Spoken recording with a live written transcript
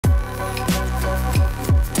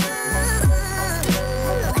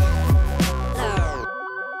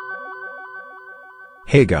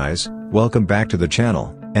Hey guys, welcome back to the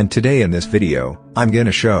channel, and today in this video, I'm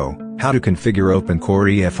gonna show how to configure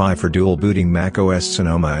OpenCore EFI for dual booting macOS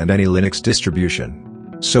Sonoma and any Linux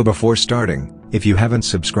distribution. So before starting, if you haven't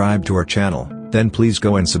subscribed to our channel, then please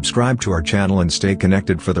go and subscribe to our channel and stay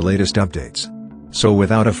connected for the latest updates. So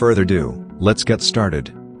without a further ado, let's get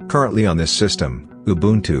started. Currently on this system,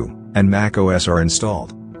 Ubuntu and macOS are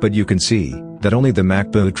installed, but you can see that only the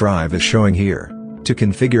Mac boot drive is showing here. To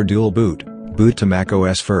configure dual boot, boot to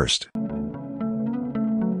macOS first.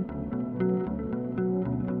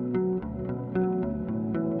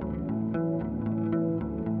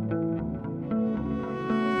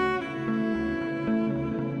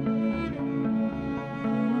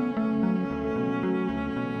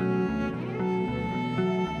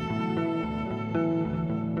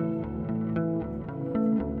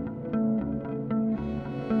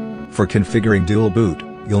 For configuring dual boot,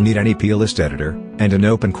 you'll need an plist editor, and an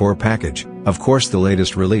OpenCore package, of course the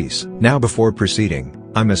latest release. Now before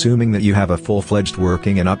proceeding, I'm assuming that you have a full-fledged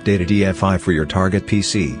working and updated EFI for your target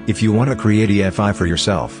PC. If you want to create EFI for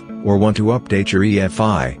yourself, or want to update your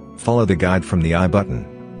EFI, follow the guide from the I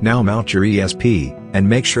button. Now mount your ESP, and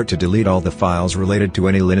make sure to delete all the files related to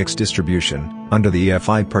any Linux distribution, under the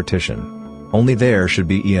EFI partition. Only there should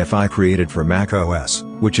be EFI created for macOS,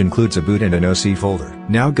 which includes a boot and an OC folder.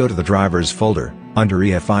 Now go to the drivers folder, under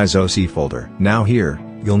EFI's OC folder. Now here,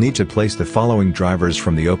 you'll need to place the following drivers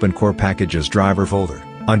from the OpenCore packages driver folder,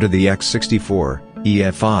 under the x64,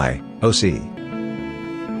 EFI, OC.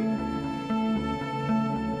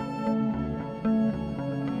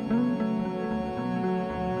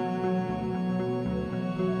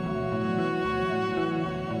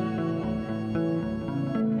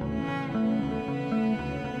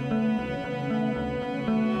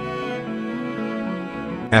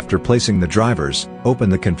 After placing the drivers, open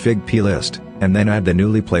the config plist, and then add the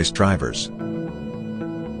newly placed drivers.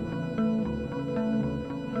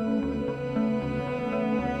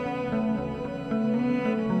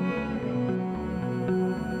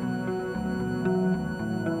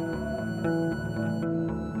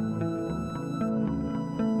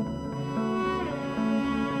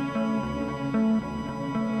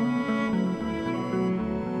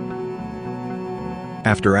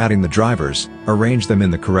 After adding the drivers, arrange them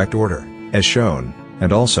in the correct order, as shown,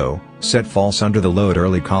 and also, set false under the load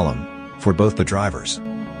early column, for both the drivers.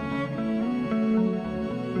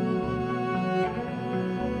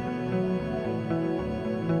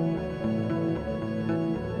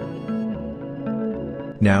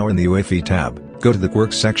 Now in the UEFI tab, go to the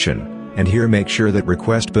Quirks section, and here make sure that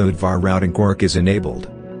request boot var routing quirk is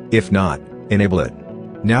enabled. If not, enable it.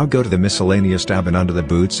 Now go to the miscellaneous tab and under the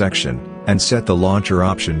boot section, and set the launcher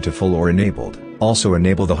option to full or enabled. Also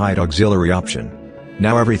enable the hide auxiliary option.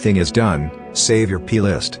 Now everything is done, save your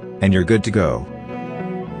plist, and you're good to go.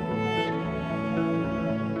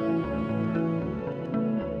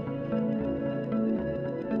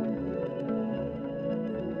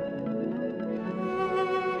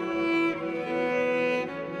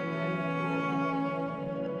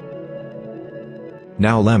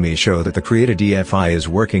 Now let me show that the created EFI is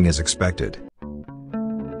working as expected.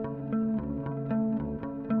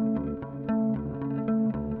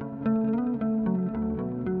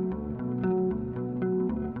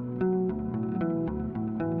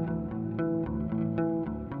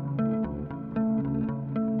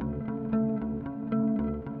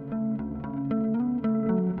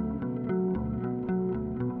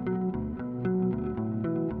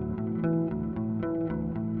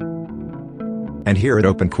 And here at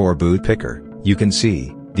OpenCore Boot Picker, you can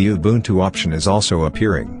see, the Ubuntu option is also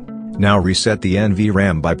appearing. Now reset the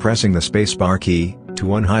NVRAM by pressing the spacebar key, to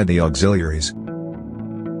unhide the auxiliaries.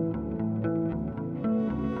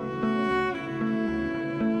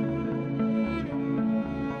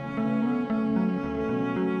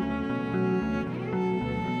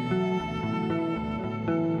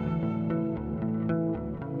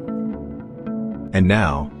 And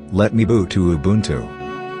now, let me boot to Ubuntu.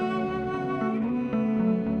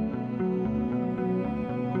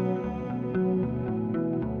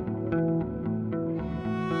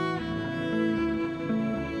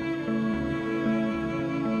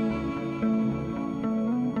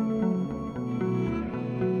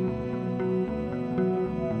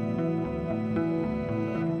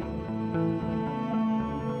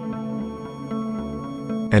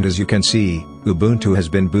 And as you can see, Ubuntu has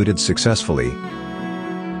been booted successfully.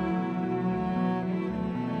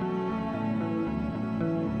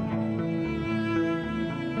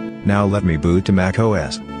 Now let me boot to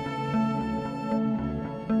macOS.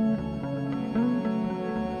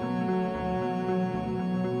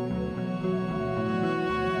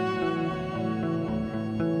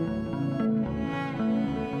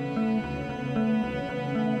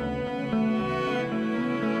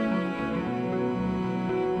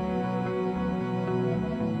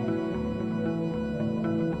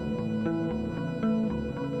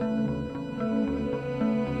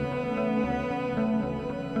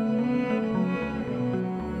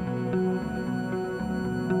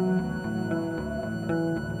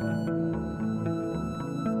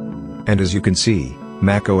 And as you can see,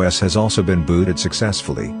 macOS has also been booted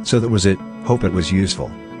successfully. So that was it, hope it was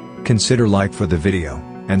useful. Consider like for the video,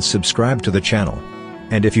 and subscribe to the channel.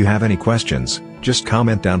 And if you have any questions, just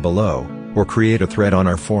comment down below, or create a thread on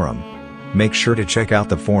our forum. Make sure to check out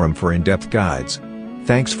the forum for in-depth guides.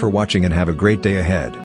 Thanks for watching and have a great day ahead.